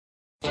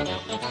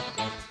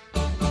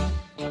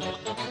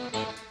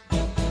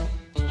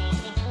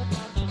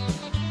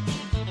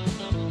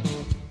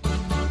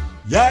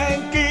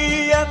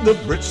Yankee and the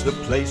Brit's the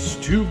place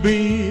to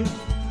be.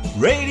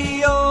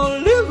 Radio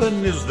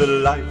living is the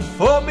life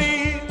for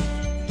me.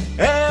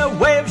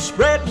 Airwaves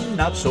spreading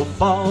out so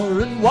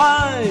far and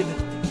wide.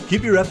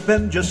 Keep your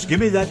FM, just give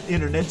me that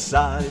internet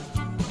side.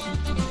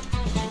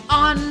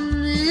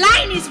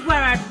 Online is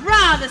where I'd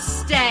rather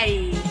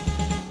stay.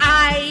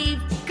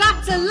 I've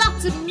got a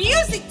lot of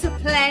music to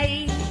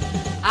play.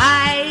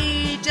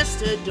 I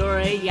just adore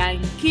a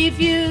Yankee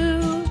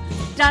view.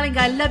 Darling,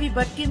 I love you,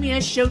 but give me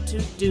a show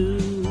to do.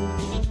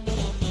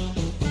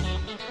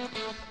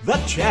 The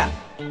Chat.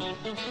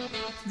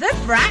 The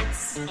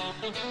Brats.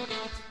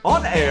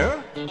 On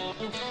air.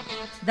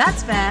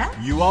 That's fair.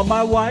 You are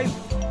my wife.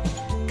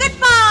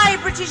 Goodbye,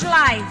 British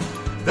life.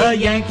 The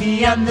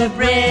Yankee and the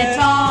Brit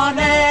on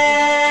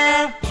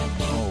air.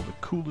 Oh, the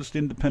coolest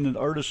independent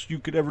artist you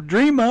could ever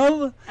dream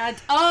of. And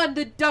on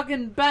the Dog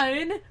and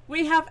Bone,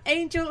 we have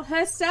Angel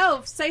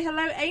herself. Say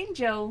hello,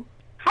 Angel.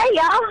 Hey,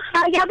 y'all.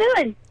 How y'all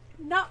doing?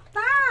 Not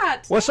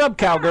bad. What's up,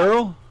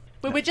 cowgirl?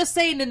 But we're just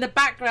saying in the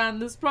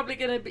background, it's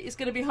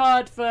gonna be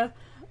hard for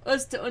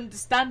us to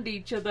understand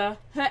each other.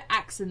 Her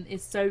accent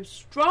is so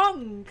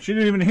strong. She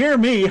didn't even hear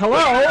me.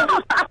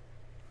 Hello.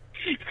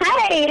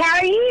 Hey, how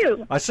are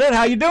you? I said,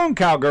 how you doing,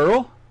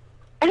 cowgirl?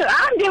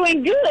 I'm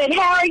doing good.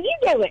 How are you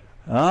doing?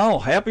 Oh,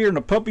 happier than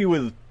a puppy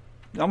with...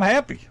 I'm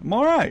happy. I'm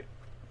all right.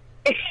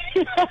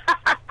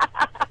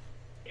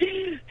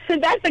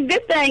 That's a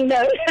good thing,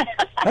 though.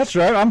 That's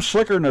right. I'm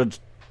slicker than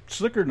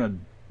a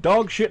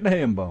dog shit in a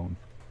ham bone.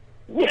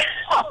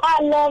 I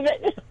love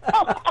it.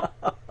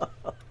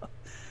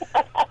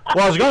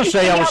 Well, I was going to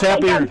say I was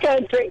happier.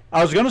 Country.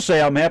 I was going to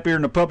say I'm happier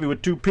than a puppy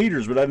with two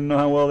Peters, but I didn't know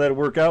how well that'd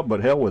work out. But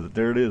hell with it,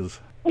 there it is.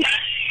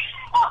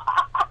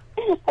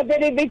 I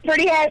bet he'd be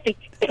pretty happy.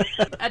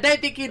 I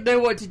don't think he'd know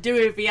what to do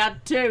if he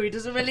had two. He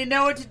doesn't really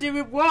know what to do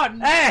with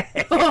one. Hey!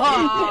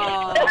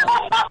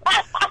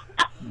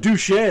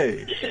 Douche.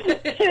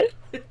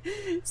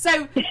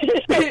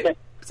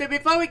 So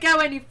before we go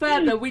any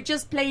further, we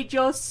just played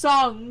your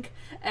song,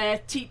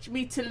 Teach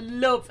Me to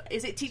Love.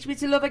 Is it Teach Me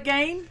to Love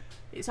Again?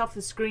 It's off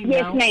the screen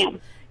now. Yes,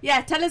 ma'am.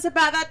 Yeah, tell us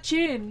about that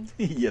tune.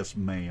 Yes,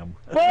 ma'am.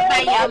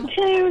 Well, that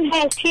tune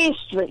has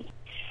history.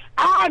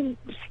 I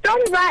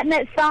started writing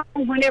that song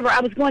whenever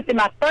I was going through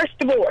my first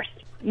divorce.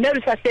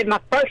 Notice I said my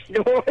first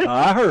divorce.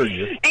 I heard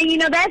you. And you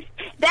know,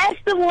 that's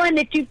the one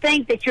that you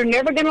think that you're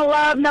never going to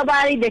love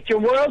nobody, that your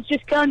world's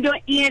just come to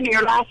an end and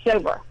your life's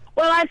over.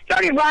 Well, I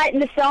started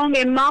writing the song,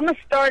 and Mama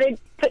started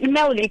putting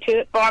melody to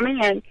it for me,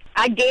 and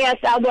I guess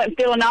I wasn't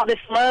feeling all this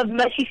love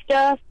mushy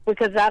stuff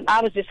because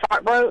I was just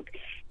heartbroken,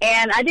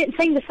 and I didn't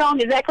sing the song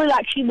exactly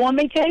like she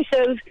wanted me to,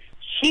 so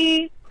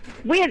we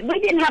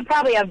didn't have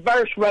probably a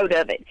verse wrote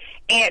of it,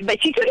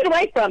 but she took it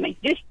away from me,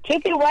 just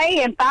took it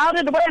away and filed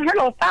it away in her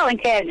little filing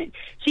cabinet.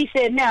 She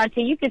said, "No,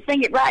 until you can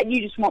sing it right, you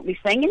just won't be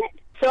singing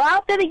it." So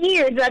after the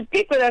years, I'd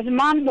pick with her, I said,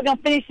 "Mom, we're going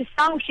to finish the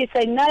song." She'd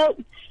say, "No,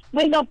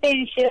 we're going to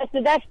finish it." I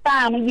said, "That's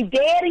fine. When you're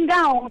dead and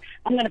gone,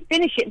 I'm going to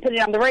finish it and put it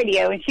on the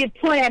radio." And she'd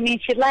point at me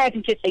and she'd laugh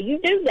and she'd say, "You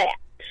do that."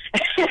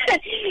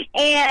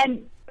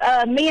 And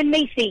me and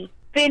Missy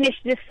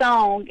finished this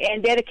song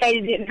and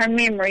dedicated it in her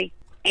memory.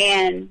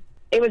 And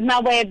it was my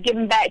way of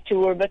giving back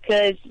to her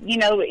because, you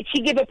know,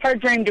 she gave up her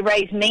dream to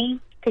raise me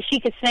because she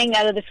could sing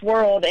out of this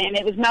world. And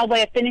it was my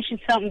way of finishing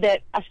something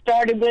that I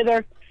started with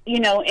her, you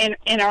know, in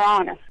her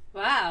honor.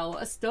 Wow,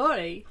 a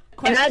story.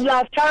 And I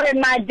lost her and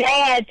my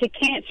dad to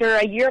cancer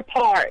a year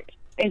apart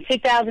in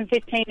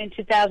 2015 and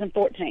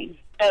 2014.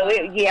 So,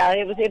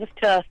 it was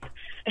tough.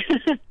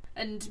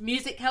 And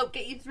music helped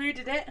get you through,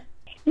 did it?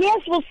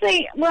 Yes,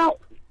 well,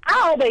 I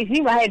always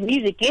knew I had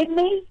music in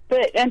me,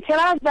 but until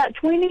I was about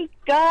 20,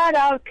 God,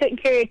 I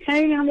couldn't carry a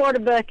tune in a water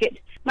bucket.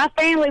 My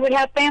family would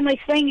have family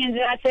singing, and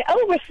I'd say,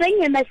 "Oh, we're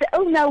singing." And they'd say,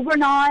 "Oh, no, we're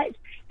not."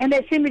 And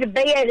they'd send me to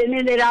bed, and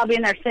then they'd all be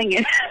in there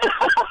singing.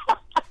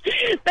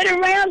 But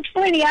around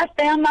 20, I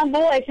found my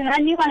voice, and I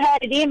knew I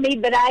had it in me,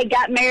 but I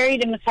got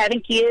married and was having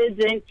kids,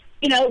 and,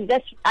 you know,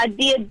 I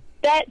did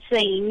that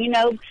scene, you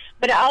know,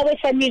 but I always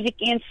had music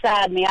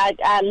inside me.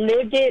 I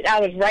lived it.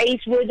 I was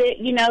raised with it,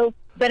 you know,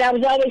 but I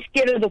was always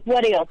scared of the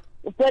what if.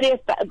 What if,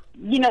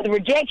 you know, the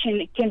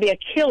rejection can be a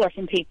killer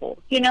from people,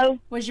 you know?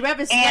 Was you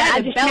ever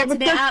scared of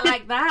belting it out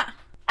like that?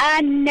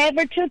 I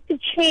never took the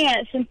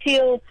chance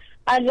until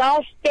I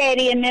lost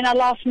Daddy and then I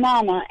lost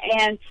Mama,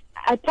 and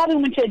I probably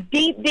went to a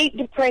deep, deep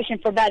depression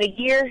for about a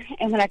year,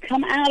 and when I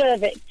come out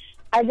of it,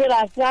 I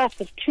realized life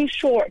was too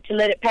short to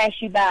let it pass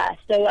you by.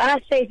 So I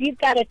say, if you've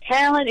got a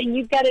talent and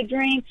you've got a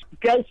dream,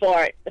 go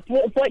for it.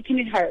 What can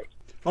it hurt?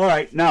 All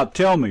right, now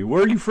tell me,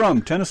 where are you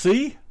from,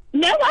 Tennessee?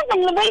 No, I'm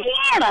from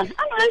Louisiana.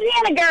 I'm a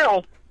Louisiana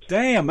girl.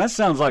 Damn, that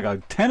sounds like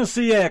a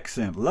Tennessee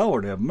accent.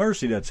 Lord have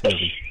mercy, that's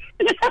heavy.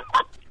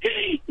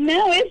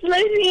 No, it's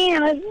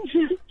Louisiana.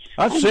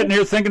 I was sitting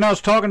here thinking I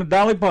was talking to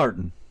Dolly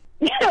Parton.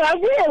 No,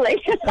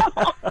 really.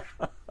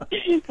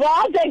 Well,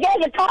 I'll take that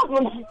as a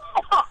compliment.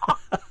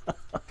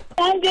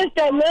 I'm just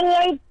a little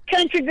old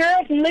country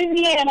girl from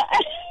Louisiana.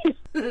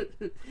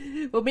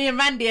 Well, me and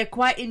Randy are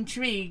quite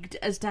intrigued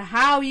as to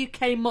how you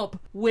came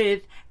up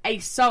with a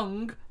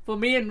song for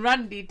me and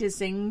Randy to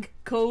sing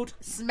called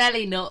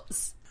Smelly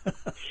Nuts. Well,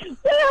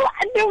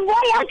 the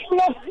way I came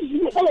up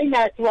with Smelly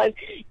Nuts was,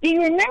 do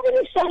you remember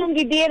the song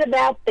you did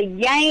about the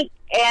Yank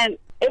and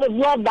it was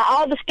loved by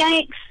all the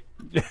skanks?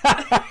 Yeah,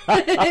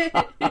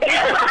 I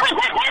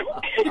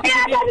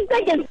was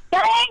thinking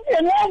skanks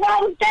and love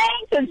all the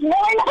skanks and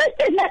Smelly Nuts,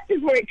 and that's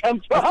just where it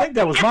comes from. I think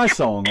that was my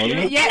song,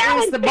 wasn't it? Yeah, it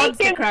was the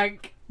Monster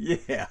Crank.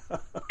 Yeah. And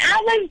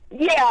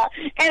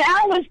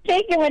I was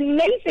thinking with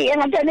Niecy,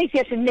 and I told Niecy,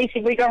 I said,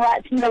 Niecy, we're going to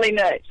write Smelly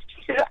Nuts.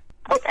 She said,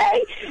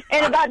 okay.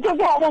 And about 2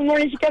 o'clock one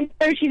morning, she come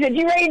through, she said,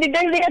 you ready to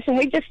do this? And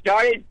we just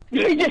started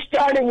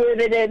with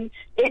it, and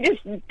it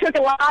just took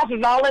a life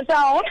of all its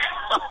own.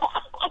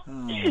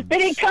 But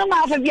it come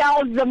off of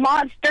y'all's The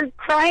Monster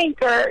Crank,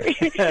 or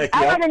I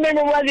don't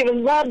remember what it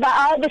was, loved by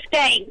all the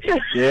skanks.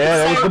 Yeah,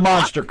 that was the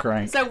Monster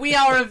Crank. So we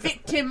are a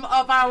victim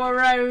of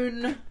our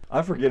own...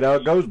 I forget how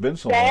it goes, been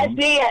so That's long.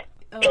 it.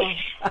 Oh.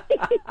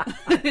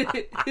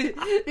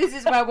 This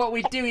is where what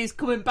we do is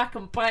coming back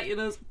and biting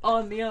us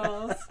on the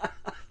arse. Oh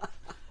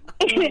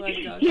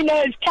my God. You know,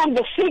 it's kind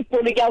of a sequel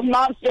to y'all's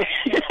Monster.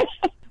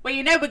 Well,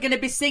 you know we're going to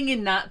be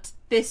singing that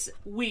this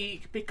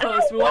week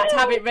because we want to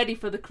have it ready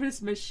for the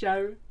Christmas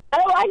show.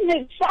 Oh, I'm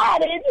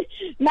excited.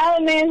 My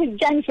old man,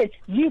 James said,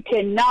 you're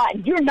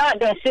not going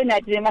to send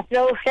that to them. I said,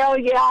 oh, hell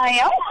yeah, I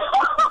am.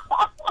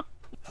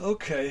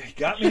 Okay,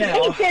 got me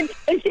now. He said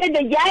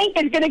the Yank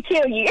is going to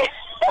kill you.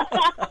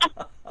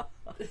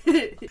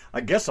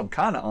 I guess I'm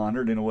kind of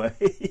honored in a way.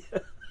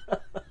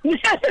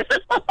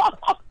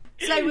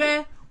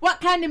 So, what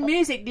kind of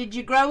music did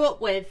you grow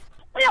up with?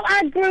 Well,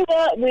 I grew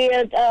up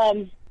with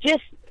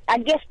just, I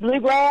guess,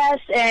 bluegrass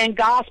and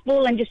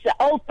gospel and just the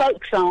old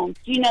folk songs.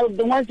 You know,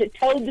 the ones that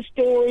told the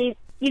stories.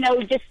 You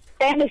know, just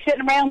family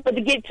sitting around with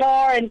the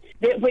guitar, and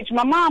which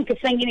my mom could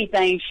sing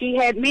anything.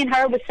 Me and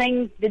her would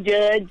sing the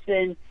Judds,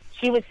 and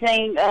she would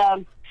sing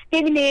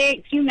Stevie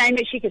Nicks, you name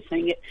it, she could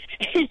sing it.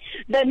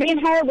 But me and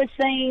her would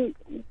sing.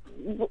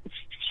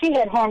 She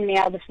had harmony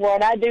out of this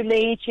world. I do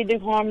lead, she do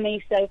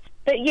harmony. So,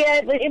 but yeah,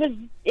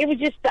 it was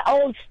just the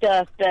old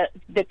stuff,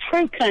 the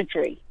true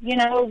country. You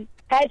know,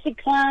 Patsy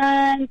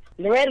Cline,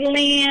 Loretta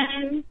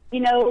Lynn, you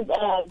know,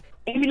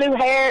 Emmylou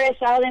Harris,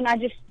 all them. I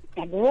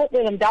grew up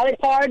with them. Dolly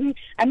Parton.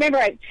 I remember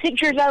at 6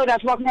 years old, I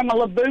was walking around my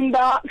little boom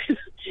box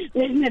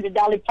listening to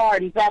Dolly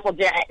Parton's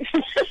Applejack.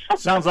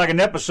 Sounds like an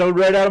episode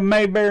right out of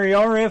Mayberry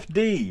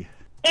RFD.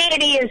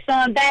 It is,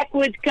 son.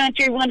 Backwoods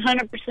country,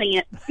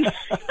 100%.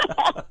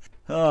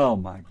 Oh,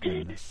 my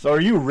goodness. So are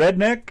you a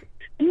redneck?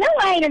 No,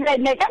 I ain't a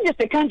redneck. I'm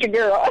just a country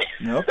girl.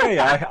 Okay,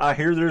 I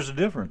hear there's a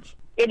difference.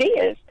 It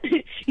is.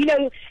 You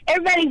know,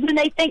 everybody, when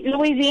they think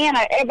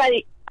Louisiana,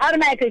 everybody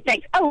automatically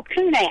thinks, oh,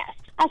 coon ass.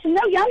 I said,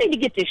 no, y'all need to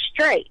get this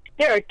straight.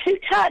 There are 2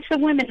 types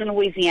of women in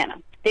Louisiana.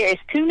 There is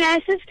coon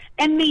asses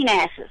and mean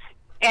asses.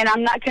 And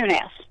I'm not coon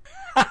ass.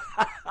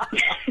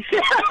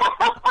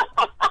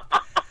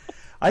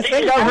 I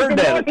think I've heard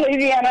that.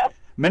 Louisiana.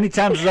 Many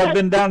times as I've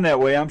been down that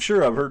way, I'm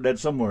sure I've heard that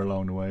somewhere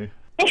along the way.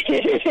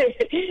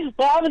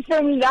 Well, I'm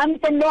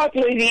from North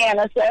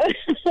Louisiana, so.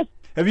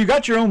 Have you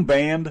got your own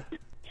band?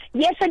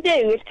 Yes, I do.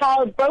 It's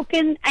called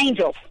Broken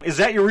Angel. Is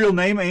that your real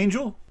name,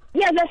 Angel?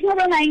 Yeah, that's my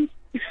real name.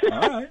 All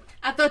right.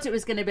 I thought it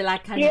was going to be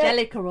like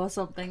Angelica or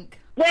something.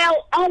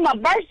 Well, on my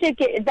birth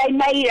certificate, they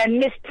made a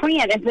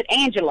misprint and put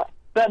Angela.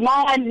 But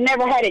mine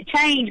never had it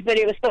changed, but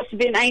it was supposed to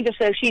be an Angel,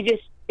 so she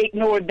just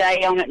ignored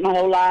day on it my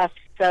whole life.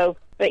 So,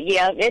 but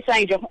yeah, it's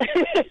Angel.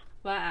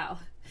 Wow.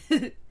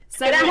 So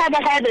but I have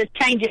a habit of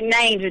changing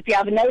names, if you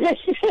haven't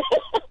noticed.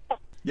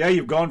 Yeah,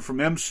 you've gone from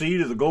MC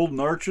to the Golden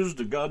Arches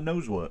to God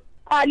knows what.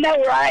 I know,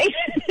 right?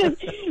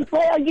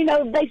 Well, you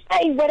know, they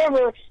say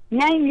whatever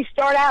name you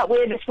start out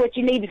with is what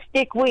you need to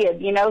stick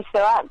with, you know.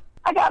 So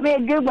I got me a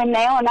good one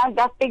now, and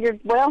I figured,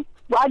 well,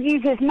 I'd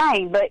use his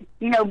name. But,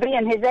 you know,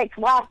 being his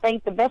ex-wife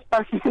ain't the best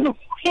person in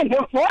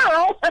the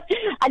world,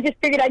 I just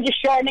figured I'd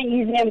just shorten it and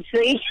use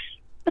MC.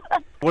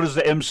 What is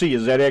the MC?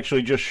 Is that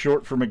actually just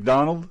short for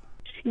McDonald?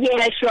 Yeah,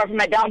 that's short for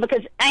McDonald,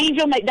 because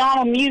Angel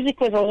McDonald music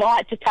was a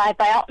lot to type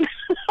out.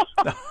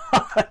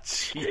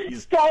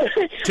 Jeez. So,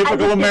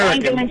 typical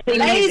American.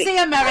 Lazy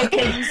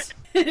Americans.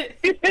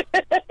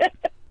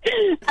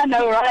 I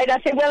know, right? I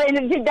said, well, if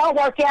it don't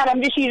work out,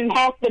 I'm just using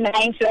half the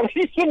name, so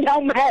it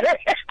don't matter.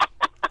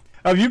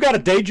 Have you got a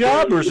day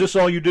job, or is this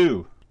all you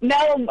do?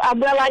 No,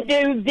 well, I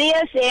do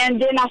this,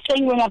 and then I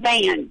sing with my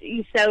band.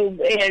 So,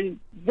 and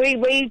we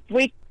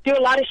do a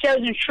lot of shows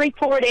in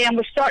Shreveport, and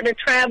we're starting to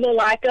travel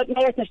like up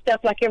north and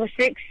stuff like every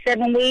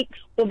 6-7 weeks.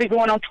 We'll be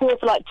going on tour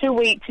for like 2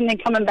 weeks and then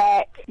coming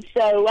back.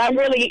 So I'm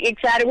really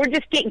excited. We're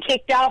just getting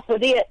kicked off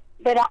with it,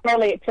 but I'm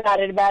really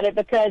excited about it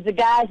because the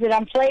guys that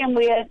I'm singing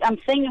with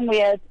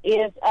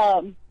is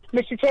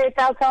Mr. Terry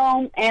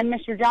Falcone and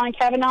Mr. John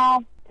Cavanaugh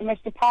and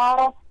Mr.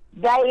 Paul.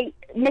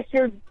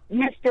 Mr.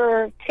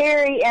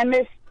 Terry and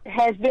Miss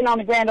has been on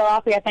the Grand Ole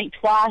Opry, I think,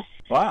 twice.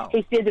 Wow.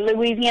 He's did the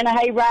Louisiana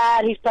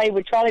Hayride. He's played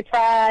with Charlie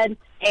Pride,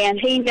 and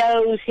he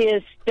knows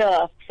his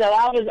stuff. So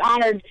I was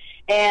honored,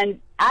 and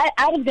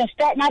I was going to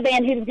start my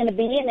band. He was going to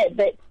be in it,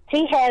 but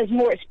he has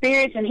more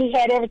experience and he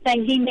had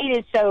everything he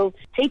needed. So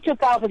he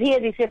took off with his.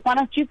 He said, why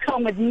don't you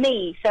come with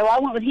me? So I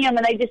went with him,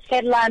 and they just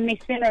headlined me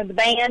center of the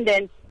band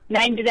and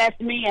named it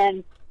after me.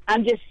 And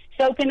I'm just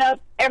soaking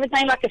up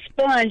everything like a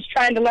sponge,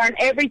 trying to learn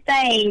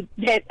everything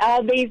that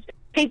all these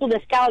people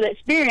that's got the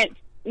experience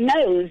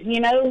knows, you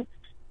know,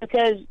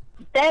 because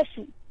that's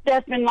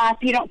stuff in life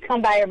you don't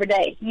come by every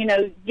day. You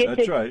know,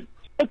 That's right.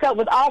 Hook up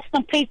with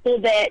awesome people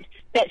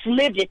that's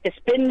lived it, that's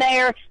been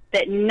there,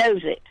 that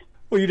knows it.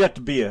 Well, you'd have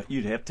to be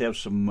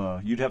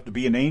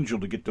an angel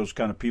to get those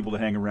kind of people to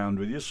hang around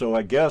with you. So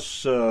I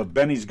guess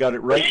Benny's got it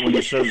right when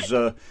he says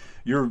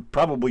you're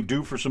probably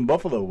due for some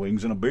buffalo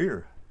wings and a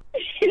beer.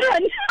 Well,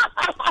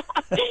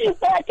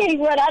 I tell you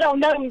what, I don't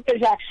know,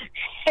 because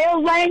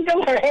Hell's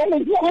Angel or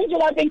Heaven's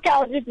Angel, I've been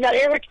called just about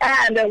every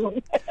kind of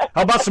them.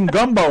 How about some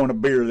gumbo and a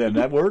beer then?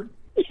 That work?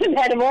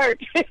 That'd work.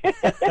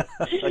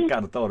 I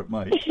kind of thought it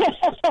might.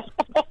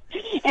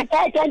 In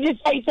fact, I just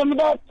ate some of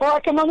that before I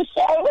come on the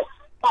show.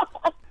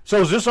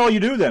 So is this all you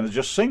do then, is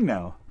just sing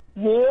now?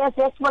 Yes,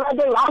 that's what I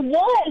do. I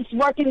was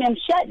working them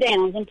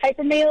shutdowns and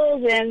paper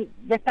mills and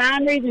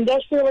refineries,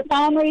 industrial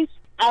refineries.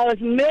 I was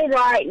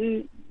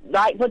millwrighting,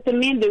 like what the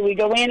men do. We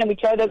go in and we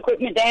tear the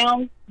equipment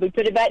down, we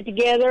put it back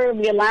together,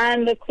 we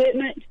align the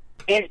equipment.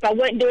 And if I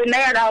wasn't doing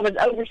that, I was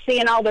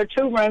overseeing all their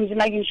tool rooms and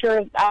making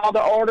sure all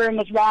their ordering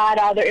was right,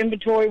 all their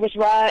inventory was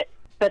right.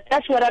 But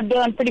that's what I've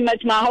done pretty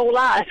much my whole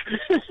life.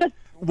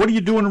 What are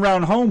you doing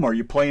around home? Are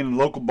you playing in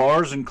local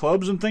bars and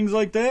clubs and things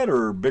like that,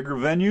 or bigger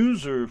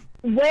venues? Or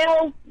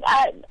Well,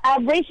 I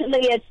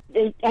recently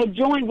had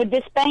joined with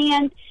this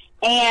band,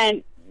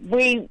 and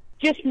we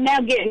just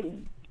now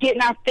getting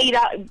our feet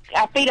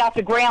off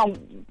the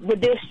ground with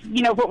this,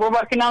 you know, what we're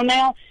working on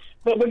now.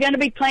 But we're going to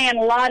be playing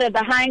a lot of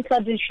the Hind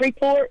clubs in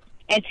Shreveport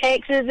and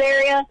Texas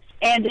area.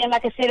 And then,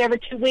 like I said, every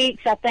 2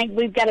 weeks, I think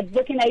we've got a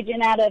booking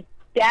agent out of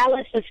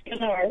Dallas that's going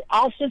to, or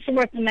Austin,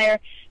 somewhere from there,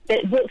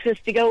 that books us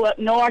to go up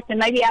north and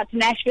maybe out to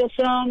Nashville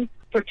some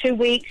for 2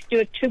 weeks, do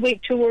a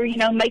 2-week tour, you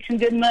know, make some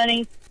good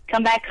money,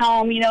 come back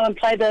home, you know, and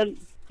play the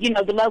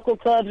local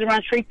clubs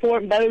around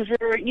Shreveport and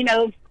Bossier, you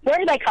know,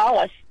 wherever they call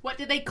us. What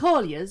do they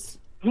call yous?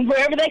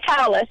 Wherever they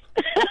call us.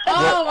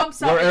 Oh, I'm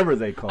sorry. Wherever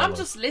they call us. I'm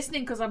just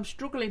listening because I'm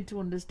struggling to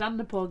understand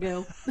the poor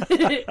girl.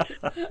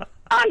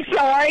 I'm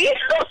sorry.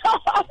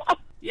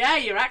 Yeah,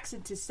 your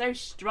accent is so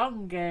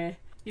strong.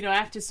 You know, I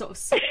have to sort of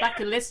sit back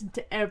and listen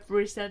to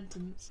every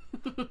sentence.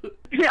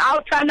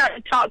 I'll try not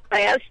to talk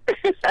fast.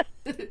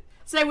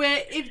 So,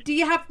 do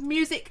you have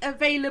music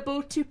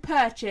available to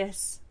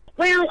purchase?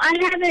 Well,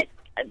 I haven't.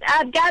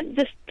 I've got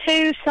just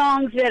 2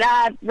 songs that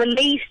I've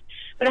released,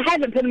 but I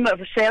haven't put them up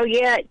for sale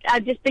yet.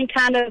 I've just been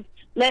kind of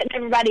letting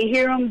everybody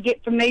hear them,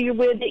 get familiar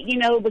with it, you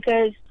know,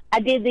 because I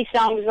did these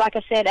songs, like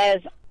I said, as,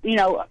 you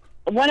know,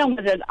 one of them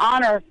was an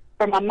honor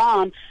for my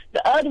mom.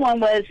 The other one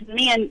was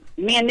me and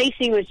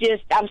Niecy was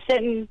just, I was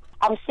sitting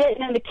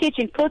in the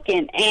kitchen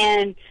cooking,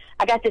 and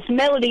I got this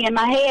melody in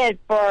my head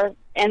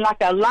and like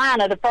a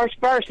line of the first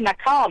verse, and I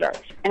called her,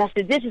 and I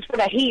said, this is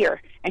what I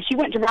hear. And she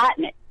went to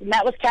writing it, and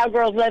that was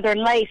Cowgirls, Leather,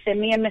 and Lace.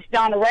 And me and Miss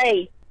Donna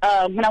Ray,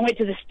 when I went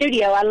to the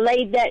studio, I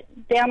laid that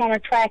down on a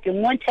track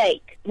in one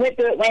take. Went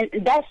through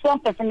it, that's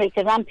something for me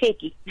because I'm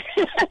picky.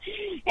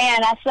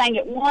 And I sang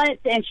it once,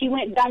 and she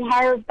went and done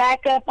her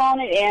backup on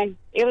it, and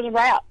it was a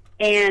wrap.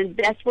 And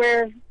that's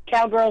where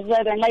Cowgirls,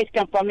 Leather, and Lace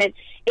come from. It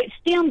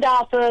stemmed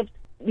off of,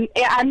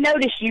 I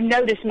noticed you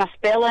noticed my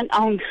spelling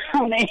on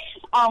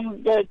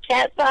the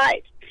chat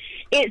site.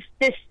 It's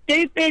this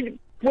stupid,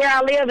 where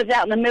I live is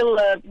out in the middle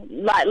of,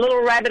 like,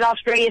 Little Rabbit,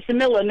 Australia. It's the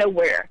middle of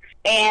nowhere.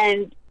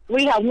 And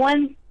we have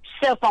one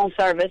cell phone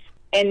service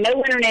and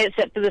no internet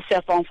except for the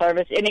cell phone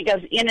service, and it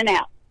goes in and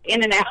out,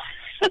 in and out.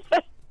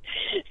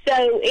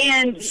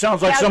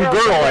 Sounds like some girl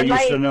I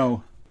used to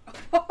know.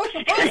 The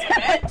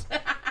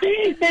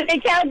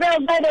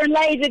Cowgirls, Leather, and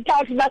Lace, it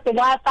talks about the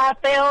Wi-Fi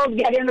failed,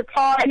 got in the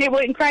car, and it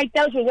wouldn't crank.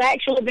 Those was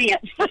actual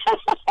events.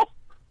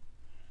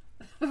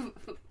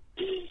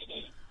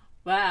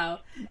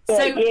 Wow.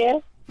 Yeah.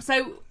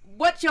 So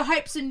what's your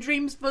hopes and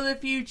dreams for the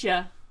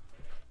future?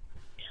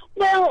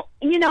 Well,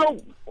 you know,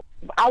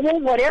 I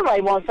want what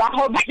everybody wants. I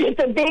hope I get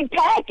a big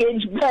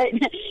package, but,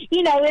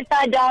 you know, if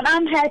I don't,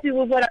 I'm happy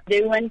with what I'm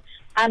doing.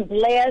 I'm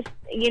blessed,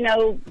 you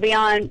know,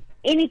 beyond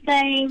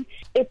anything.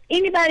 If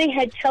anybody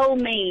had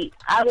told me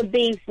I would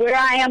be where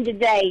I am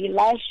today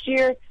last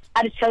year,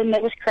 I'd have told them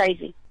it was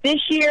crazy.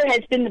 This year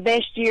has been the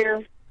best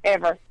year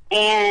ever.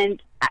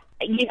 And,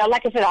 you know,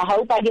 like I said, I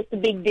hope I get the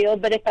big deal.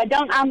 But if I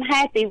don't, I'm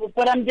happy with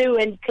what I'm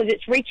doing because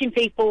it's reaching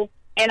people.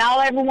 And all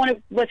I ever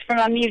wanted was for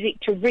my music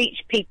to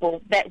reach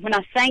people, that when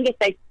I sang it,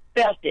 they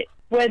felt it.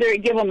 Whether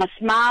it give them a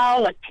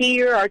smile, a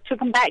tear, or took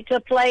them back to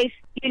a place,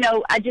 you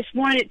know, I just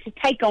wanted it to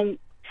take them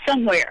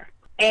somewhere.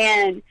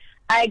 And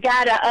I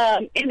got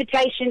a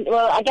invitation.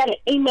 Well, I got an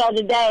email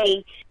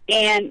today,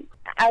 and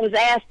I was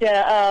asked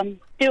to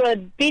do a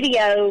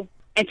video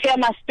and tell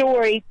my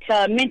story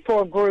to a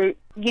mentor group.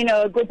 You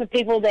know, a group of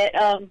people that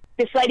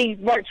this lady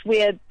works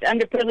with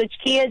underprivileged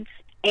kids,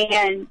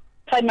 and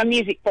play my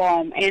music for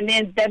them, and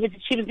then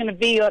she was going to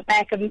video it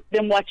back of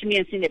them watching me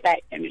and send it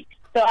back to me.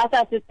 So I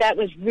thought that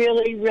was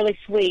really, really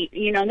sweet.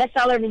 You know, and that's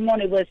all I ever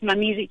wanted was my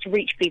music to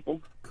reach people.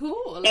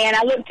 Cool. And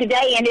I look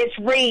today, and it's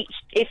reached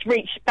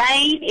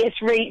Spain,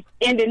 it's reached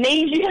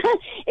Indonesia,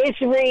 it's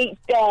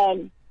reached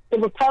the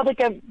Republic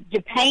of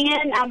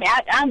Japan. I mean,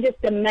 I'm just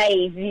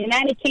amazed. The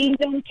United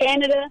Kingdom,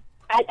 Canada.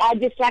 I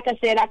just, like I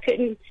said, I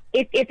couldn't.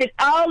 If it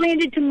all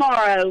ended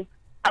tomorrow,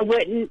 I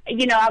wouldn't.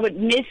 You know, I would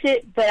miss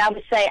it, but I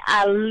would say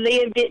I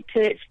lived it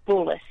to its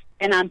fullest,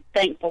 and I'm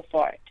thankful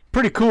for it.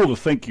 Pretty cool to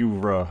think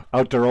you're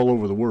out there all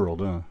over the world,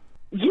 huh?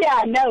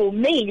 Yeah, no,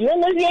 me, little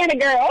Louisiana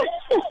girl.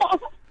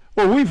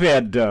 Well, we've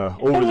had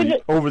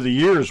over the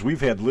years,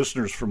 we've had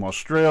listeners from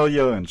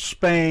Australia and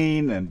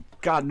Spain and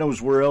God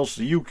knows where else,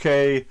 the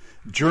UK,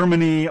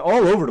 Germany,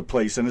 all over the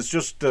place, and it's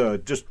just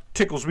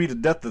tickles me to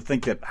death to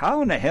think that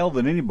how in the hell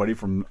did anybody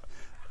from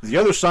the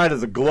other side of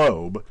the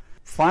globe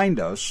find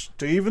us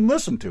to even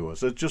listen to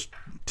us? It just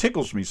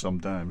tickles me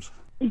sometimes.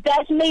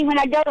 That's me when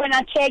I go and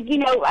I check,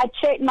 I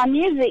check my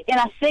music and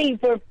I see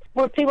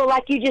where people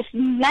like you just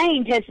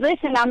named has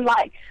listened. I'm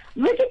like,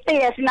 look at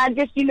this. And I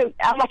just,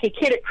 I'm like a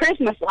kid at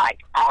Christmas, like,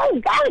 oh,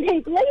 God, I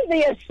can't believe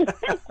this.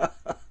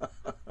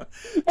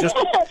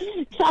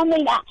 I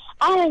mean,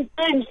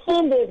 I'm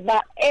humbled by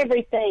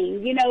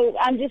everything.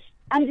 I'm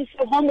just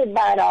so humbled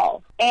by it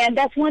all. And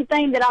that's one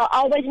thing that I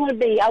always want to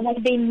be. I want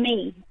to be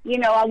me.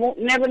 I won't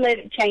never let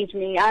it change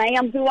me. I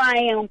am who I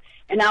am,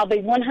 and I'll be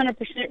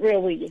 100%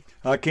 real with you.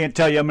 I can't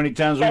tell you how many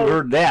times we've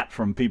heard that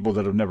from people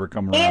that have never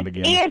come around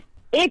again.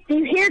 If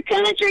you hear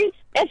country,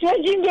 that's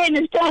what you get in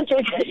this country.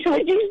 That's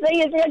what you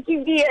see is what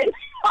you get.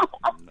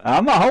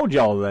 I'm going to hold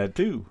y'all to that,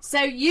 too.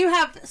 So you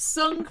have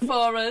sung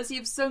for us.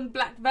 You've sung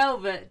Black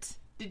Velvet.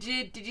 Did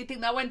you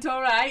think that went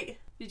all right?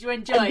 Did you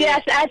enjoy it?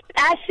 Yes,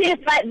 I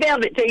sent Black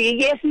Velvet to you.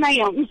 Yes,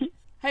 ma'am.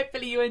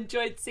 Hopefully you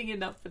enjoyed singing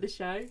that for the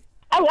show.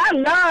 Oh, I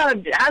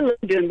love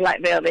doing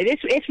Black Velvet.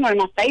 It's one of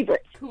my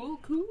favorites.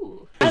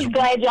 Cool. I'm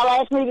glad y'all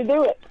asked me to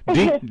do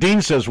it.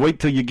 Dean says, wait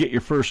till you get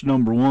your first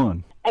number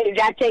one. Hey,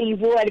 I tell you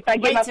what, if I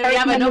get my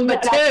first number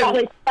two, I'll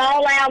probably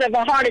fall out of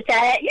a heart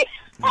attack.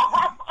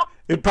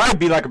 It'd probably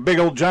be like a big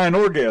old giant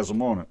orgasm,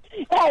 won't it?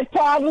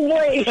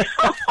 Probably.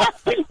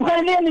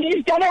 But then you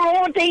just don't ever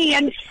want to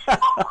end.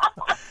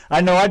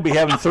 I know I'd be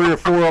having 3 or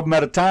 4 of them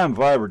at a time if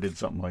I ever did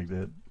something like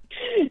that.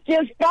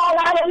 Just fall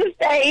out of the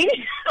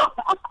stage.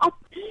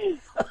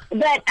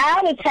 But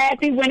I was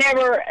happy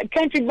whenever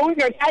Country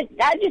Barnyards,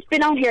 I just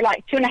been on here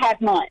like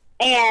 2.5 months.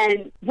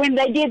 And when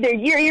they did their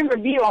year-end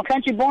review on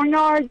Country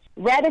Barnyards,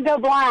 Rather Go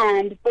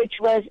Blind, which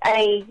was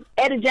a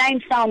Etta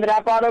James song that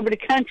I brought over to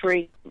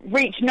country,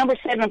 reached number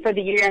 7 for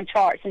the year-end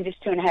charts in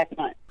just 2.5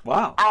 months.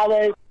 Wow. I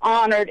was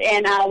honored,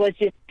 and I was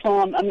just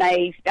plumb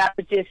amazed. I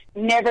was just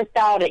never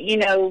thought it,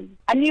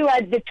 I knew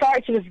the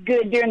charts was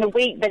good during the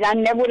week, but I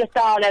never would have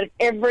thought out of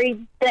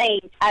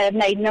everything I'd have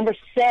made number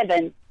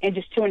 7 in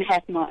just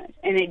 2.5 months.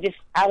 And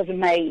I was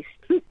amazed.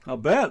 I'll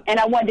bet. And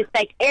I wanted to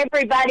thank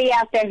everybody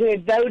out there who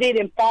had voted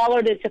and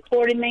followed and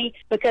supported me,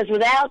 because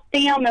without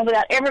them and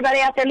without everybody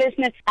out there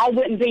listening, I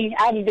would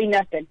be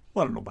nothing.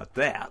 Well, I don't know about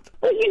that.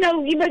 Well,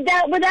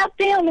 without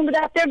them and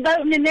without their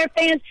voting and their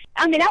fans,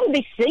 I mean, I would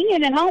be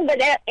singing at home, but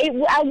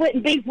I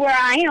wouldn't be where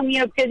I am,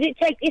 because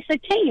it's a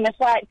team. It's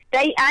like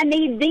I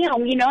need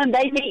them, and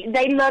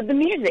they love the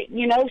music,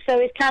 so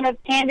it's kind of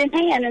hand in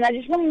hand, and I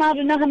just want them all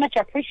to know how much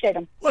I appreciate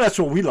them. Well, that's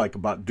what we like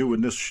about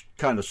doing this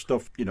kind of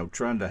stuff,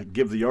 trying to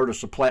give the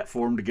artists a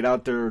platform to get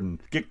out there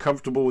and get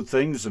comfortable with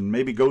things and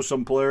maybe go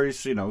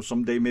someplace,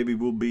 someday maybe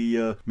we'll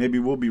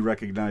be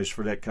recognized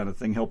for that kind of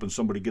thing, helping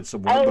somebody get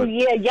somewhere. Oh,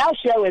 yeah, y'all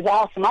show is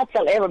awesome. I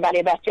tell everybody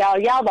about y'all.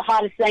 Y'all the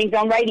hottest things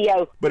on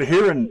radio. But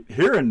hearing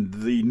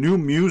the new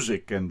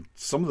music and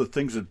some of the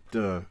things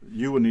that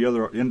you and the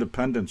other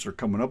independents are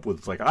coming up with,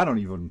 it's like I don't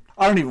even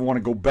want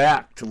to go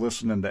back to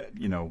listening to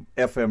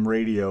FM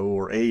radio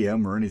or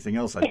AM or anything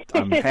else.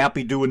 I'm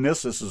happy doing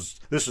this. This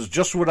is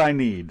just what I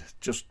need.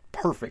 Just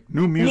perfect.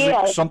 New music,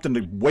 something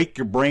to wake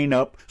your brain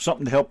up,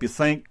 something to help you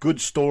think, good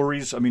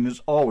stories. I mean,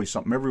 there's always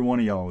something. Every one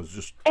of y'all is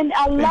just And a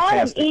fantastic.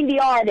 lot of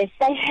indie artists,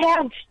 they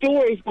have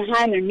stories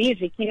behind their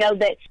music,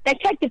 that they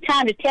take the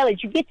time to tell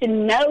it. You get to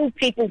know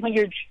people when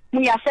you're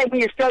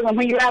struggling,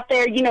 when you're out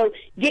there,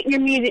 getting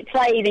your music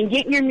played and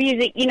getting your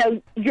music,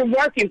 you're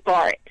working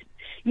for it.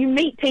 You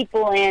meet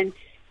people, and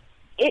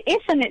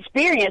it's an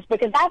experience,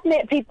 because I've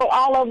met people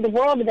all over the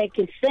world that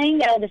can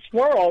sing out of this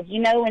world,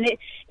 and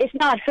it's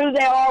not who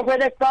they are, where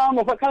they're from,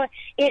 or what color.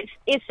 It's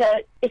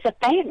a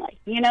family,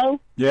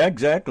 Yeah,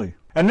 exactly.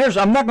 And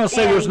I'm not going to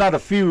say there's not a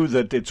few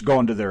that it's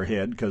gone to their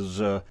head,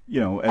 because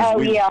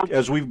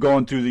as we've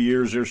gone through the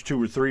years, there's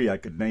 2 or 3 I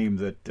could name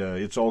that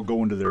it's all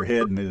going to their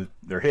head, and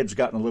their head's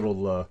gotten a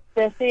little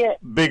that's it.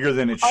 Bigger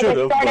than it Or should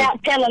they have. start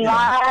out telling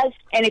lies,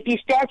 and if you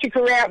start your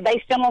career out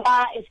based on a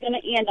lie, it's going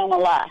to end on a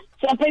lie.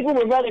 Some people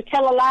would rather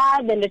tell a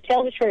lie than to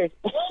tell the truth.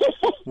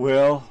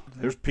 Well,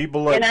 there's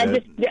people like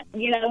that.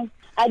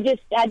 I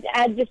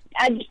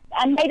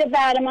made a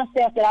vow to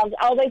myself that I was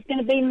always going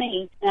to be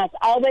me, and I was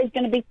always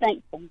going to be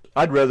thankful.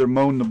 I'd rather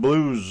moan the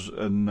blues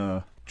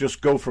and just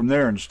go from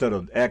there instead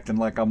of acting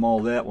like I'm all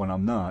that when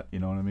I'm not. You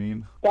know what I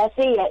mean? That's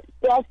it.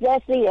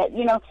 That's it.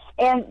 You know,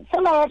 and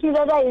somebody asked me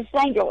the other day,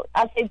 Angel,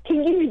 I said,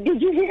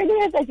 did you hear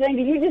this? I said,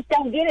 you just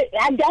don't get it.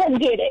 I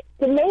don't get it.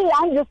 To me,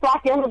 I'm just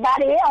like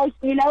everybody else.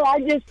 You know,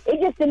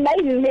 it just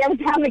amazes me every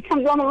time it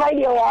comes on the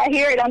radio or I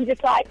hear it. I'm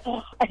just like,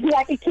 I'm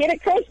like a kid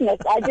at Christmas.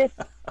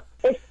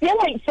 It still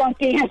ain't sunk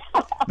in.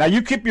 Now,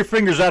 you keep your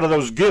fingers out of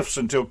those gifts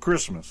until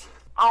Christmas.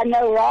 I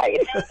know, right?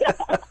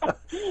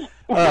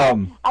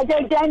 I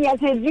told Danny, I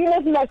said, you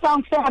listen to that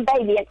song, Santa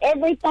Baby, and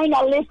everything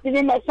I listed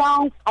in that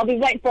song, I'll be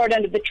waiting for it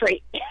under the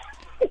tree.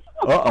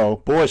 Uh-oh.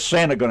 Boy, is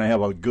Santa going to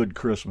have a good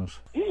Christmas.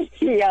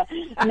 Yeah.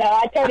 No,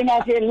 I told him,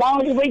 I said, as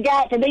long as we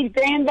got for these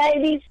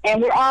grandbabies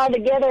and we're all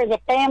together as a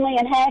family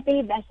and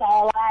happy, that's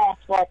all I ask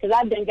for, because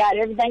I've done got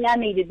everything I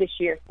needed this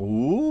year.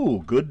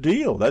 Ooh, good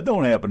deal. That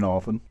don't happen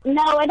often.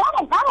 No, and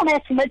I don't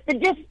ask for much, but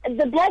just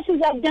the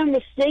blessings I've done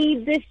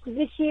received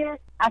this year,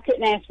 I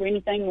couldn't ask for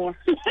anything more.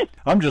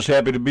 I'm just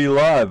happy to be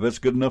alive. That's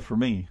good enough for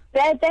me.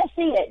 That's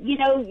it. You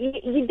know,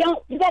 you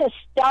got to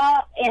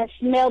stop and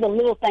smell the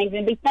little things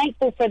and be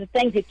thankful for the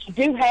things that you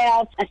do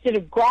have instead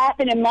of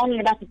griping and moaning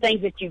about the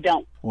things that you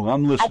don't. Well,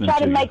 I'm listening I try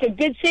to you. make a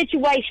good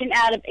situation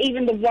out of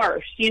even the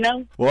worst, you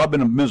know? Well, I've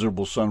been a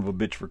miserable son of a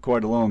bitch for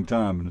quite a long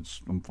time, and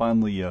I'm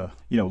finally,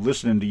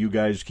 listening to you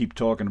guys keep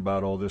talking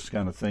about all this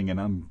kind of thing, and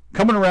I'm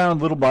coming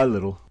around little by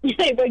little.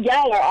 But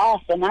y'all are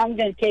awesome. I'm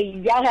going to tell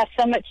you, y'all have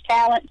so much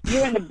talent.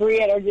 You and the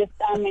Brit are just,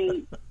 I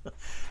mean...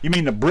 You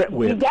mean the Brit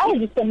wit? Y'all are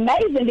just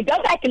amazing. To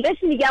go back and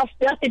listen to y'all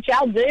stuff that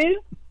y'all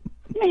do,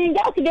 I mean,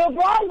 y'all could do a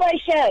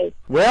Broadway show.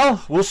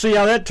 Well, we'll see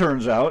how that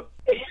turns out.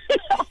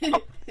 We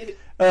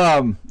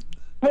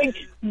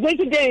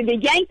could do the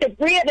Yank, the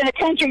Brit, and the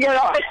Country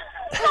Girl.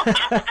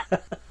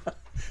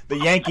 The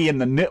Yankee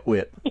and the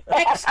Nitwit.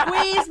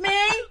 Squeeze me.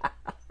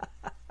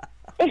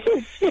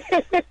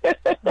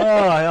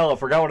 Oh, hell, I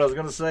forgot what I was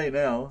going to say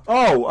now.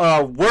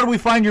 Oh, where do we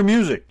find your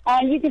music?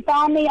 You can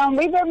find me on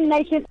Reverb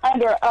Nation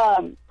under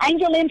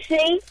Angel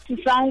MC, some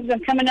songs I'm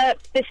coming up,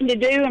 fixing to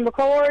do and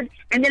record,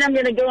 and then I'm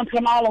going to go and put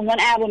them all on one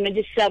album and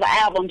just sell the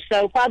album.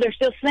 So while they're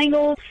still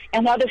singles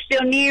and while they're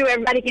still new,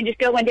 everybody can just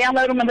go and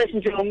download them and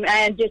listen to them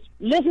and just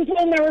listen to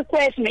them and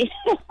request me.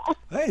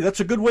 Hey, that's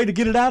a good way to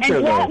get it out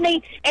there, drop though.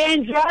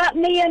 Drop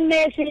me a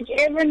message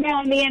every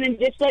now and then and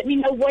just let me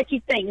know what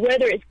you think,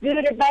 whether it's good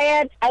or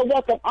bad. I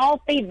welcome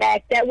all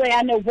feedback. That way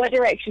I know what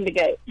direction to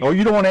go. Oh,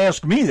 you don't want to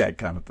ask me that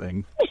kind of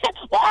thing.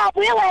 Well, I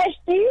will ask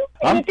you.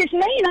 And if it's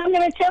mean, I'm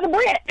going to tell the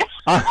Brit.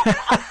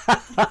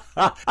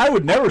 I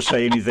would never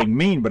say anything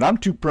mean, but I'm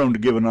too prone to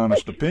give an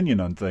honest opinion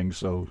on things,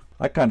 so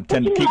I kind of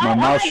tend to keep my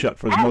mouth shut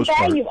for the most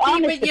part.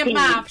 Keeping your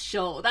mouth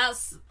shut,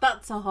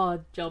 that's a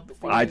hard job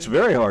for you. It's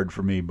very hard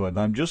for me, but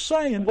I'm just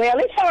saying. Well,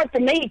 it's hard for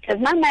me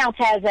because my mouth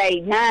has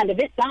a mind of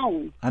its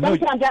own.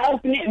 Sometimes I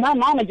open it and my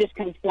mama just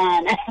comes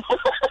flying out.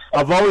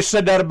 I've always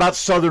said that about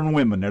Southern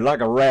women. They're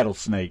like a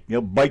rattlesnake.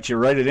 They'll bite you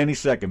right at any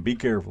second. Be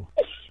careful.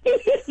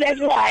 That's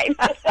right.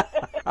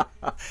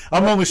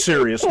 I'm only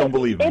serious. Don't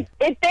believe me.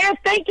 If they're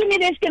thinking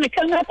it, it's going to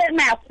come out their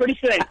mouth pretty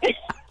soon.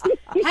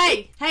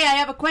 Hey, I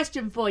have a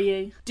question for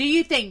you. Do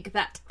you think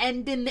that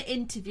ending the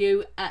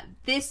interview at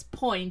this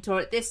point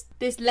or at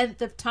this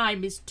length of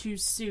time is too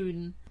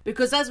soon?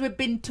 Because as we've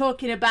been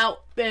talking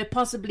about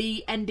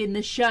possibly ending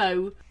the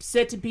show,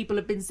 certain people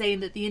have been saying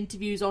that the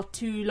interviews are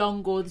too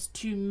long or there's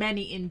too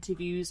many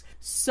interviews.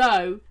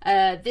 So,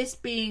 this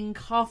being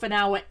half an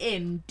hour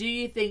in, do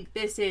you think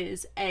this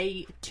is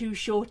a too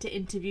short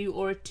interview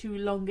or a too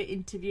longer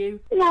interview?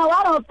 No,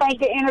 I don't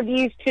think an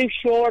interview's too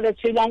short or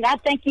too long. I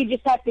think you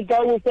just have to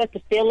go with what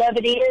the feel of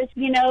it is,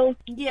 you know?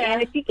 Yeah.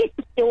 And if you get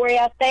the story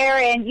out there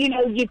and, you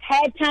know, you've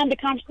had time to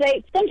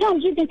conversate,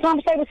 sometimes you can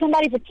conversate with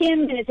somebody for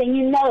 10 minutes and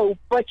you know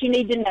what you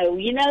need to know,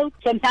 you know?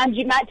 Sometimes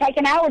you might take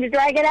an hour to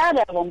drag it out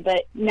of them,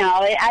 but no,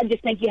 I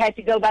just think you have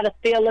to go by the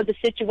feel of the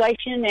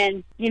situation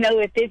and, you know,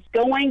 if it's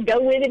going,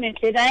 go with it, and if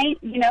it ain't,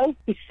 you know.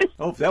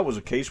 Oh, if that was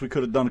the case, we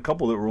could have done a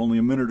couple that were only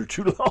a minute or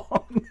two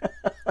long.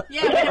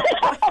 Yeah.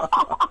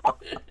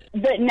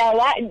 But no,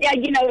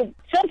 you know,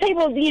 some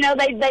people, you know,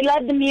 they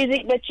love the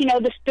music, but, you know,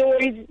 the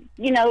stories,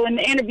 you know, and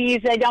the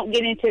interviews they don't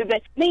get into.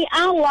 But me,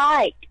 I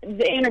like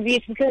the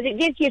interviews because it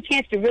gives you a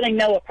chance to really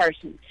know a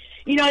person.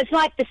 You know, it's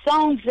like the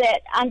songs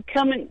that I'm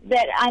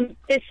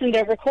fixing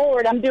to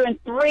record. I'm doing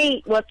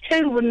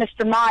two with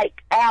Mr.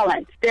 Mike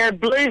Allen. They're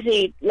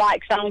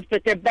bluesy-like songs,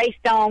 but they're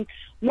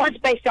one's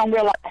based on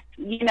real life.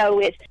 You know,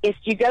 it's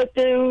you go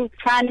through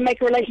trying to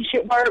make a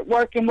relationship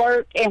work, and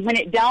when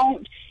it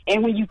don't,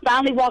 and when you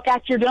finally walk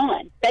out, you're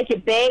done. They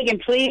can beg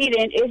and plead,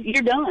 and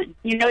you're done.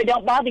 You know, it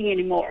don't bother you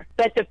anymore.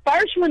 But the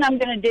first one I'm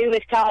going to do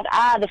is called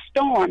Eye of the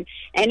Storm,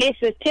 and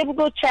it's a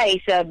typical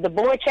chase of the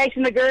boy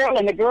chasing the girl,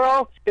 and the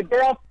girl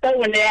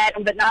throwing it at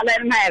him, but not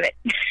letting him have it.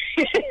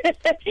 It's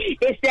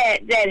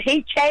that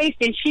he chased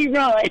and she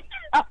run.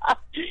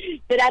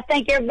 that I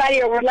think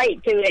everybody will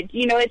relate to it.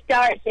 You know,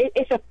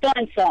 it's a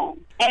fun song.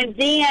 And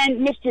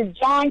then Mr.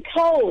 John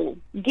Cole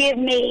give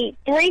me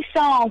 3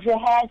 songs that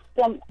has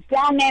some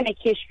dynamic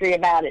history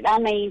about it. I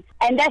mean,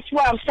 and that's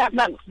where I was talking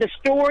about the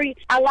story.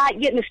 I like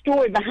getting the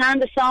story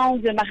behind the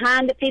songs and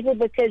behind the people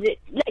because it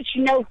lets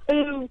you know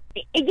who,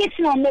 it gets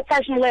you on a more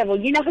personal level.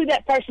 You know who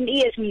that person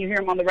is when you hear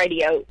them on the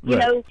radio. You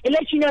know, it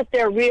lets you know if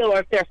they're real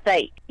or if they're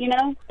fake, you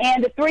know.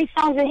 And the 3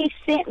 songs that he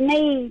sent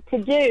me to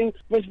do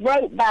was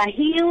wrote by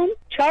him,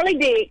 Charlie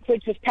Dick,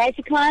 which was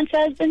Patsy Cline's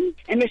husband,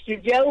 and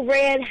Mr. Joe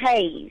Red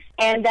Hayes.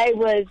 And they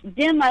was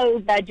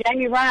demoed by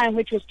Jamie Ryan,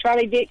 which was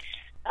Charlie Dick's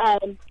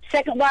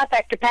second wife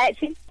after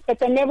Patsy. But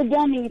they've never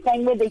done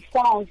anything with these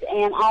songs,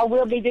 and I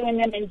will be doing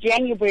them in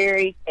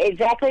January,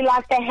 exactly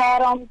like they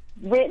had them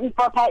written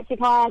for Patsy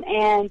Cline,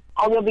 and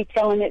I will be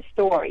telling that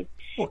story.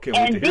 Okay,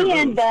 and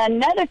then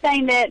another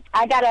thing that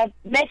I got a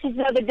message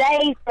the other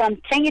day from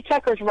Tanya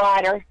Tucker's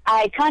writer.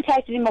 I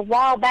contacted him a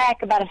while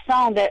back about a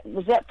song that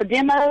was up for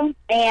demo,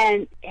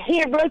 and he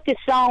had wrote this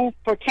song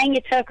for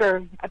Tanya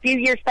Tucker a few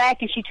years back,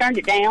 and she turned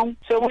it down.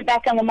 So it went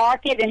back on the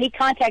market, and he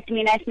contacted me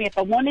and asked me if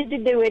I wanted to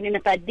do it, and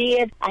if I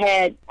did, I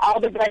had all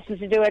the blessings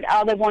to do it.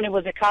 All they wanted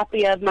was a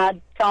copy of my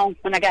song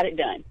when I got it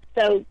done.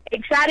 So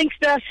exciting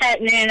stuff's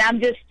happening, and I'm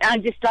just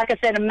like I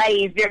said,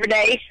 amazed every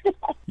day.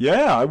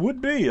 Yeah, I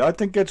would be. I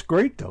think that's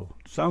great, though.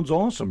 Sounds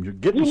awesome. You're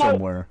getting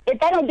somewhere. If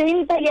they don't do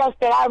anything else,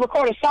 that I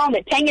record a song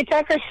that Tanya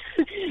Tucker's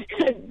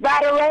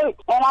writer wrote,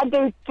 and I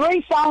do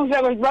 3 songs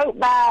that was wrote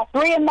by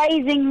 3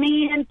 amazing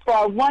men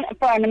for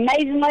an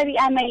amazing lady.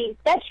 I mean,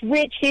 that's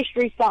rich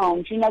history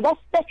songs. You know, that's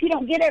stuff you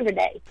don't get every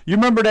day. You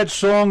remember that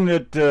song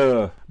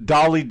that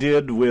Dolly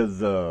did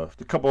with a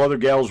couple other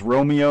gals,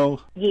 Romeo?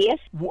 Yes.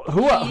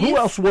 Who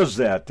else was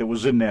that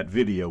was in that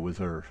video with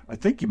her? I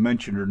think you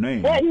mentioned her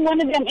name. Wasn't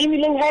one of them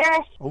Emmylou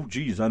Harris? Oh,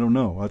 geez, I don't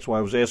know. That's why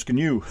I was asking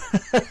you.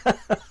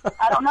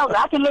 I don't know.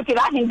 I can look it.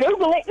 I can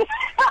Google it.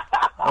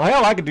 Well,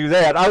 hell, I could do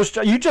that.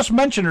 You just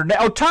mentioned her name.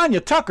 Oh, Tanya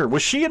Tucker.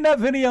 Was she in that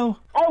video?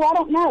 Oh, I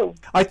don't know.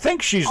 I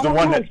think she's the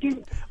one that...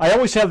 I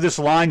always have this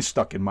line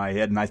stuck in my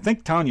head, and I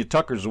think Tanya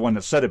Tucker's the one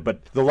that said it,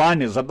 but the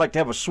line is, I'd like to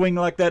have a swing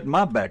like that in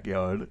my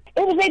backyard.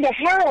 It was either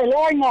her or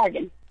Lori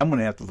Morgan. I'm going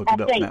to have to look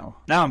it up now.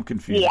 Now I'm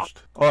confused. Yeah.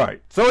 All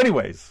right. So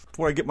anyways,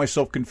 before I get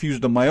myself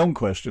confused on my own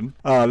question,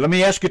 let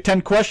me ask you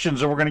 10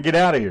 questions, and we're going to get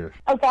out of here.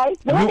 Okay.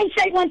 Well, let me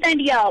say one thing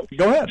to y'all.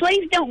 Go ahead.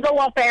 Please don't go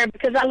off air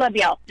because I love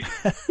y'all.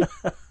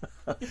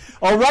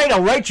 All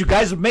right. You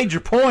guys have made your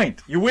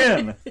point. You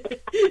win.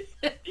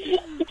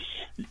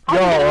 I'm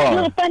doing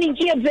little funny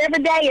jibs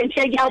every day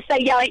until y'all say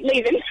y'all ain't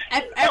leaving.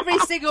 Every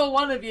single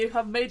one of you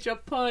have made your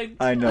point.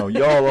 I know.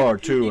 Y'all are,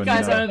 too. You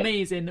guys are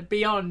amazing.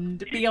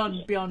 Beyond.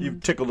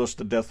 You've tickled us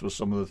to death with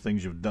some of the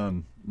things you've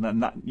done.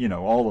 Not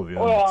all of you.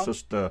 Well, it's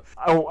just, I'm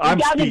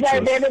y'all speechless.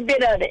 deserve every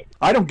bit of it.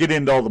 I don't get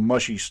into all the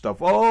mushy stuff.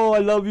 Oh, I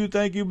love you,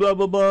 thank you, blah,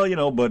 blah,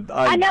 blah, but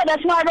I know,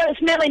 that's why I wrote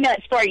Smelly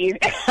Nuts for you.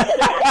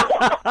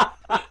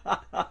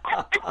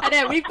 I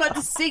know, we've got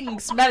to sing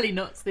Smelly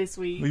Nuts this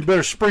week. We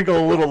better sprinkle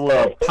a little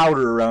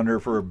powder around her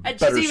for a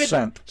better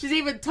scent. She's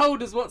even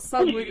told us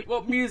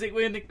what music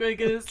we're going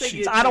to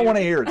sing. I don't want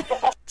to hear it.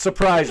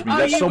 Surprise me,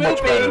 that's so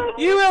much better.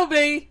 You will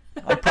be.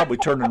 I'm probably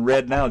turning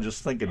red now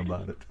just thinking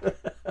about it.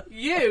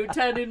 You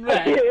turning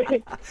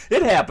red?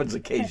 It happens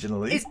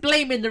occasionally. It's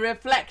blaming the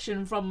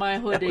reflection from my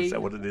hoodie. Is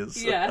that what it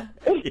is? Yeah.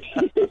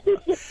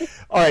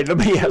 All right, let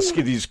me ask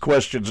you these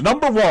questions.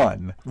 Number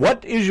 1,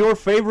 what is your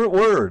favorite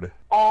word?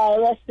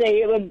 Let's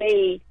see, it would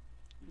be,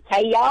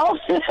 hey, y'all.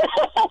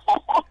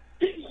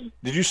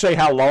 Did you say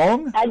how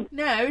long?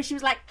 No, she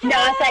was like, hey, no,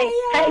 I say,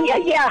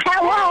 hey, yeah,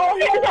 how long?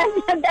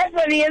 That's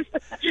what it is.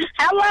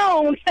 How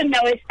long? No,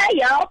 it's hey,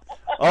 y'all.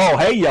 Oh,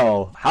 hey,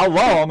 y'all. How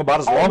long?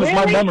 About as long as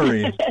my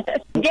memory.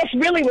 Guess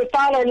really would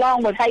follow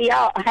along with hey,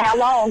 y'all. How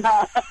long,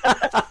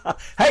 huh?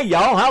 Hey,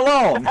 y'all, how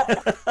long?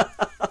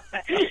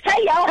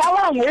 Hey, y'all, how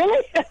long?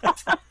 Really?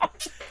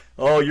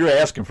 Oh, you're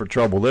asking for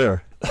trouble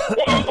there.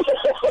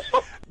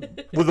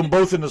 With them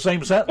both in the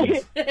same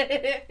sentence.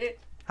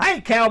 Hey,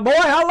 cowboy,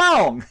 how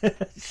long?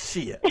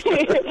 Shit.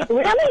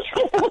 Really?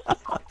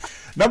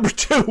 Number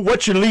 2,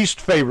 what's your least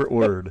favorite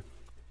word?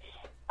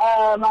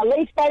 My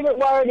least favorite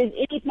word is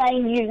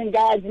anything using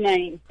God's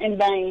name in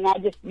vain. I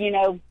just,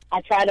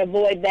 I try to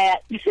avoid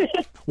that.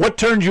 What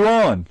turns you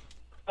on?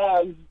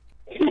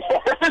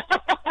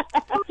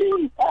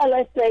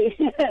 Let's see.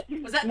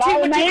 Was that too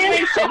much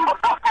information?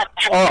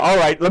 All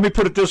right, let me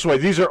put it this way.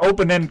 These are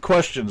open-end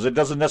questions. It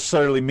doesn't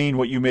necessarily mean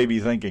what you may be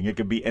thinking. It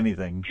could be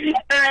anything.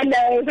 I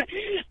know.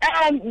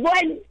 I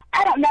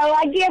don't know.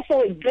 I guess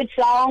a good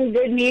song,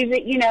 good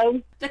music,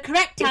 The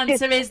correct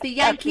answer is the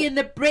Yanki and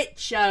the Brit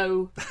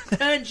show.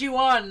 Turns you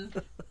on.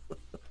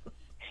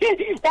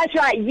 That's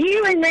right.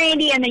 You and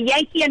Randy and the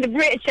Yankee and the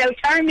Brit show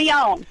turn me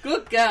on.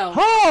 Good girl.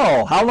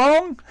 Oh, how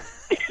long?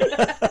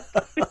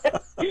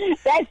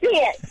 That's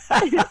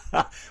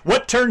it.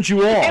 What turns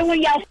you off? And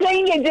when y'all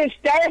sing, it just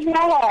stirs my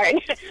heart.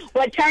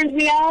 What turns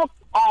me off?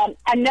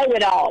 I know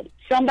it all.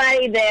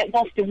 Somebody that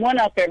wants to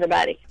one-up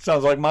everybody.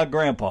 Sounds like my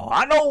grandpa.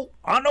 I know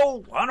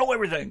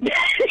everything.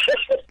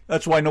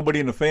 That's why nobody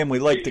in the family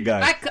liked the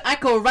guy. I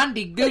call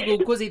Randy Google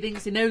because he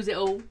thinks he knows it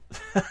all.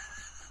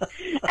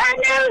 I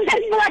know,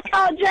 that's what I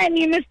call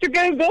Jamie, Mr.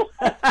 Google.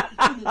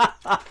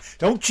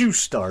 Don't you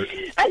start.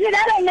 I said,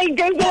 I don't need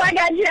Google, I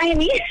got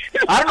Jamie.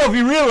 I don't know if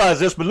you realize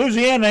this, but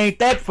Louisiana ain't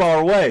that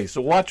far away,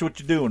 so watch what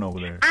you're doing over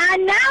there. I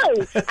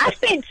know. I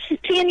spent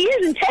 10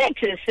 years in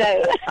Texas,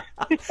 so.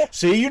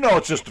 See, you know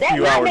it's just a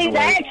few That hours might be away.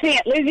 the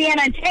accent,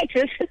 Louisiana and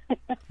Texas.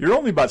 You're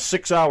only about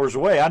 6 hours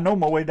away. I know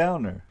my way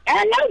down there.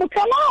 I know, but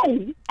come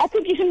on. I'll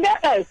cook you some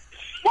dough.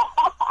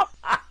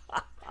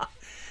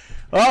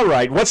 All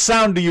right, what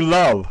sound do you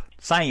love?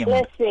 Sam.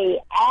 Let's see.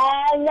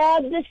 I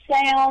love the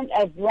sound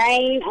of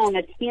rain on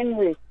a tin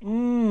roof.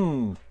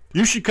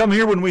 You should come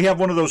here when we have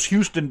one of those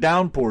Houston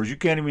downpours. You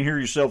can't even hear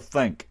yourself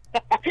think.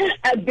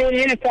 I've been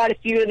in quite a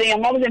few of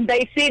them. I was in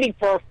Bay City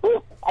for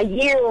a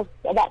year,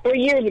 about 3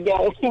 years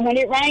ago. And when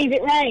it rains,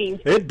 it rains.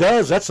 It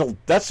does. That's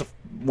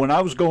when I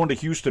was going to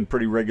Houston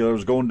pretty regular. I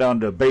was going down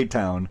to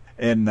Baytown,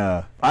 and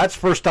that's the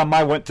first time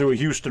I went through a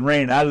Houston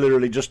rain. I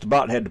literally just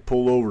about had to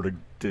pull over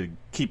to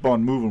keep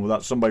on moving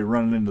without somebody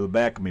running into the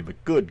back of me.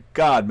 But good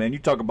God, man, you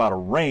talk about a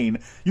rain.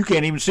 You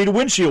can't even see the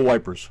windshield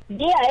wipers.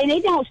 Yeah, and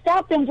it don't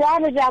stop them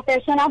drivers out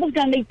there, son. I was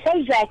going to need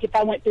Prozac if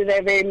I went through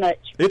there very much.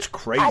 It's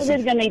crazy. I was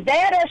going to need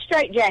that or a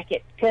straight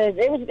jacket, because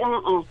it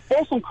was,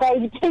 there's some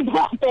crazy people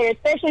out there,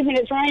 especially when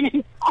it's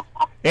raining.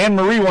 Anne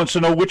Marie wants to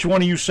know which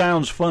one of you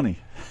sounds funny.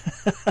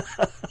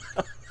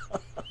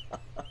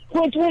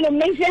 Which one of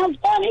me sounds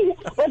funny?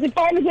 Was it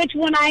part of which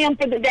one I am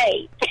for the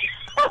day?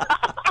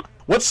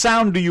 What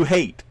sound do you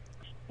hate?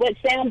 What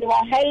sound do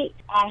I hate?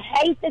 I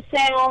hate the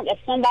sound of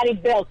somebody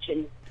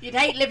belching. You'd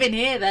hate living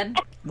here then.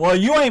 Well,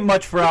 you ain't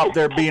much for out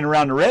there being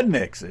around the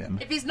rednecks then.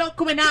 If it's not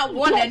coming out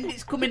one end,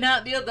 it's coming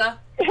out the other.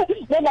 But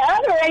the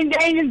other ain't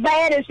as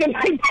bad as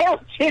somebody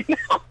belching.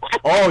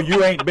 Oh,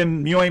 you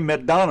ain't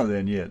met Donna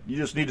then yet. You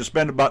just need to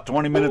spend about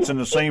 20 minutes in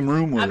the same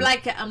room with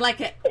her. I'm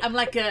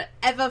like a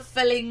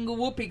ever-filling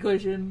whoopee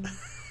cushion.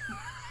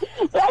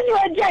 That's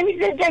what Jamie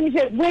said. Jamie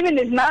said, women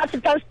is not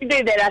supposed to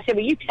do that. I said,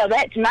 well, you tell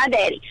that to my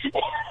daddy.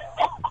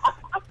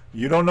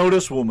 You don't know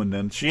this woman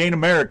then. She ain't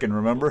American,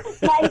 remember?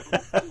 That's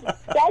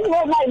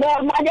what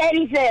my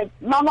daddy said.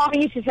 My mama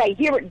used to say,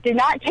 here, do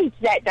not teach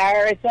that to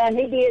her, son.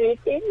 He did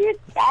it.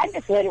 I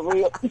just let it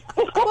rip.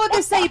 Or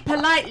they say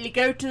politely,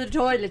 go to the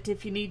toilet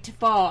if you need to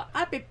fart.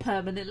 I'd be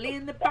permanently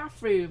in the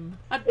bathroom.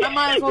 I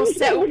might as well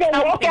settle We're going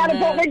to walk out of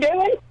what we're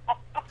doing.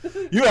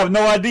 You have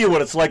no idea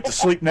what it's like to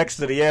sleep next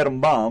to the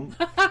atom bomb.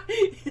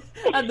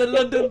 And the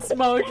London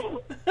smoke.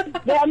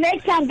 Well,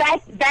 next time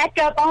back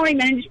up on him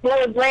and just blow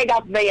his leg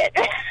off the bed.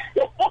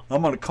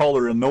 I'm going to call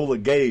her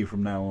Enola Gay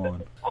from now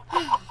on.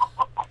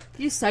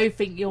 You so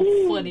think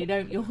you're funny,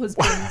 don't you,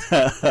 husband?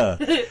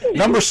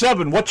 Number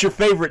 7, what's your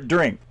favorite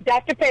drink?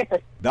 Dr. Pepper.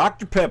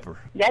 Dr. Pepper.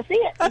 That's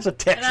it. That's a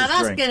Texas Now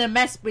that's drink. going to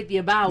mess with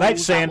your bowels. Night,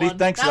 Sandy. That one.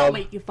 Thanks, That'll love.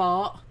 make you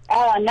fart.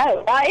 Oh, I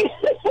know, right?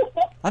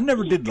 I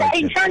never did like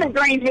Eating that. turnip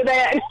greens with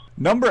that.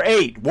 Number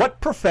 8,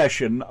 what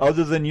profession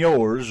other than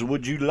yours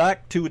would you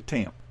like to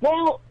attempt?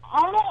 Well,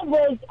 I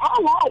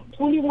like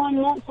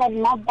 21 months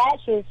having my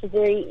bachelor's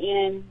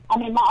degree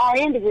my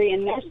RN degree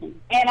in nursing.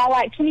 And I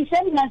like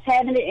 27 months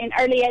having it in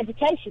early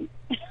education.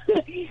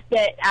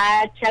 That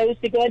I chose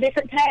to go a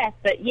different path.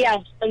 But yeah,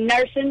 so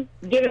nursing,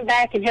 giving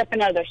back, and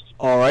helping others.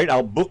 All right,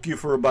 I'll book you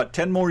for about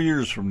 10 more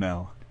years from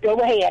now. Go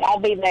ahead, I'll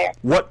be there.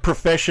 What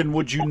profession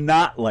would you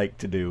not like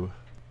to do?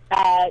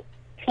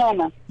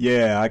 Plumber.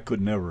 Yeah, I could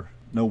never.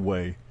 No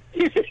way.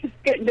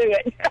 Couldn't do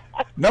it.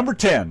 Number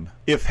 10,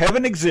 if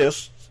heaven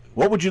exists,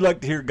 what would you like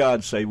to hear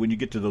God say when you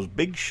get to those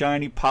big,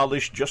 shiny,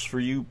 polished, just for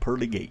you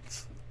pearly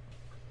gates?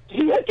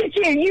 Look at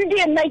you. You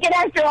didn't make it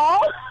after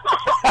all.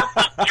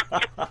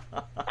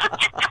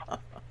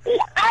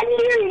 I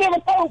knew there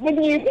was hope with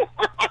you.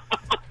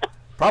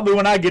 Probably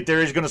when I get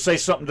there, he's going to say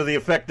something to the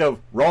effect of,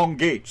 wrong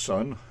gate,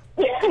 son.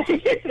 I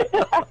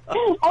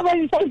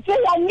was so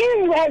silly. I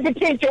knew you had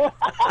potential.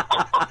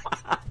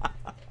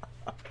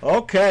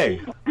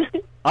 Okay.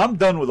 I'm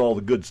done with all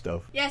the good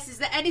stuff. Yes, is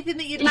there anything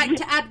that you'd like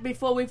to add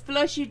before we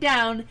flush you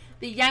down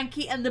the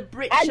Yankee and the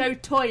Brit show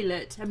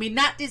toilet? I mean,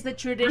 that is the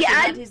tradition.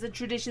 That is the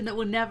tradition that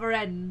will never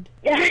end.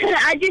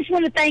 I just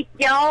want to thank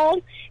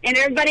y'all and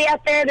everybody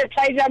out there that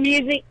plays our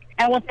music.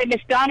 I want to thank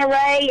Miss Donna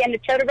Ray and the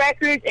Total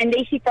Records and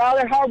DC for all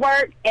their hard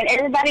work, and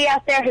everybody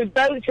out there who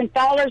votes and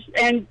follows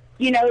and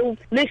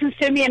listens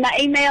to me in my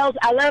emails.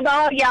 I love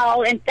all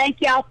y'all, and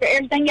thank y'all for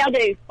everything y'all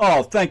do.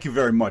 Oh, thank you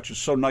very much. It's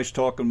so nice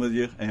talking with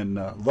you, and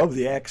love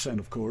the accent,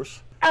 of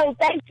course. Oh,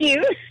 thank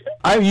you.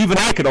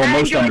 I could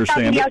almost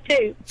understand y'all it.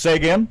 too. Say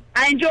again?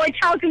 I enjoy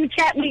talking and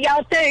chatting with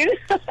y'all too.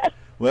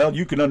 Well,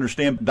 you can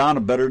understand Donna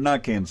better than I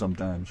can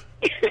sometimes.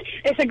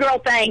 It's a girl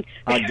thing.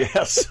 I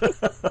guess.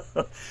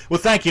 Well,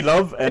 thank you,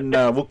 love, and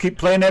we'll keep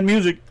playing that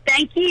music.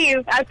 Thank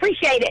you. I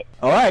appreciate it.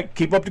 All right,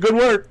 keep up the good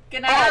work.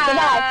 Good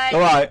night. All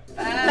right,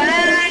 Bye.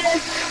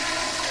 Bye.